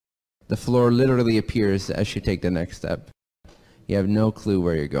The floor literally appears as you take the next step. You have no clue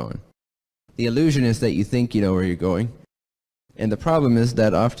where you're going. The illusion is that you think you know where you're going. And the problem is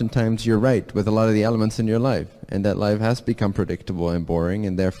that oftentimes you're right with a lot of the elements in your life, and that life has become predictable and boring,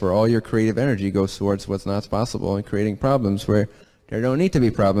 and therefore all your creative energy goes towards what's not possible and creating problems where there don't need to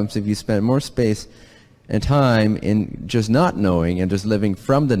be problems if you spend more space and time in just not knowing and just living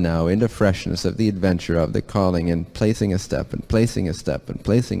from the now in the freshness of the adventure of the calling, and placing a step and placing a step and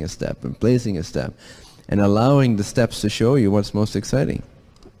placing a step and placing a step, and allowing the steps to show you what's most exciting.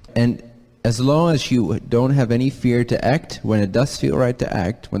 And as long as you don't have any fear to act when it does feel right to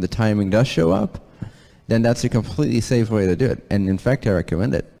act, when the timing does show up, then that's a completely safe way to do it. And in fact, I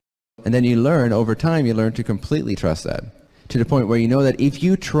recommend it. And then you learn, over time, you learn to completely trust that, to the point where you know that if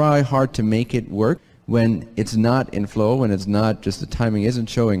you try hard to make it work, when it's not in flow, when it's not just the timing isn't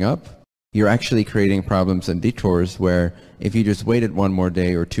showing up, you're actually creating problems and detours where if you just waited one more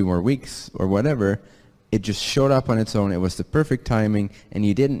day or 2 more weeks or whatever, it just showed up on its own. It was the perfect timing, and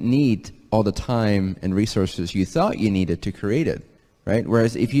you didn't need all the time and resources you thought you needed to create it, right?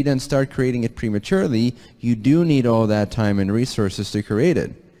 Whereas if you then start creating it prematurely, you do need all that time and resources to create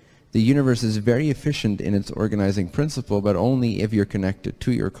it. The universe is very efficient in its organizing principle, but only if you're connected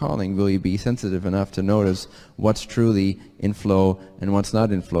to your calling will you be sensitive enough to notice what's truly in flow and what's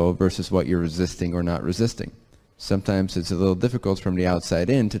not in flow versus what you're resisting or not resisting. Sometimes it's a little difficult from the outside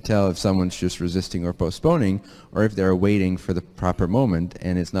in to tell if someone's just resisting or postponing, or if they're waiting for the proper moment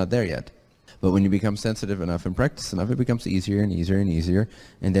and it's not there yet. But when you become sensitive enough and practice enough, it becomes easier and easier and easier,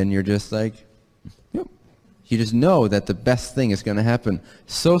 and then you're just like, yep. You just know that the best thing is going to happen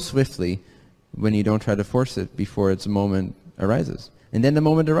so swiftly when you don't try to force it before its moment arises. And then the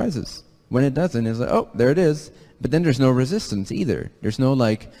moment arises. When it doesn't, it's like, oh, there it is. But then there's no resistance either. There's no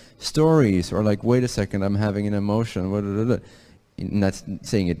like stories or like, wait a second, I'm having an emotion. And that's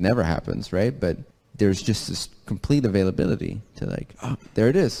saying it never happens, right? But there's just this complete availability to like, oh, there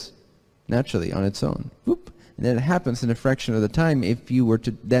it is, naturally on its own. Whoop. And then it happens in a fraction of the time if you were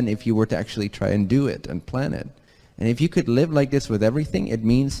to actually try and do it and plan it. And if you could live like this with everything, it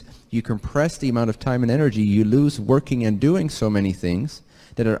means you compress the amount of time and energy you lose working and doing so many things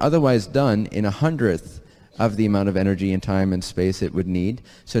that are otherwise done in 1/100th of the amount of energy and time and space it would need.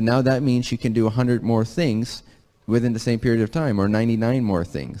 So now that means you can do 100 more things within the same period of time, or 99 more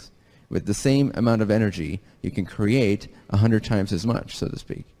things. With the same amount of energy, you can create 100 times as much, so to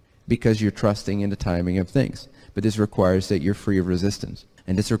speak, because you're trusting in the timing of things. But this requires that you're free of resistance.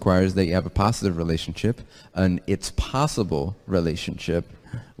 And this requires that you have a positive relationship, an it's possible relationship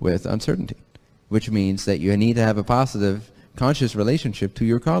with uncertainty, which means that you need to have a positive, conscious relationship to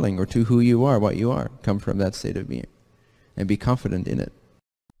your calling or to who you are, what you are. Come from that state of being and be confident in it.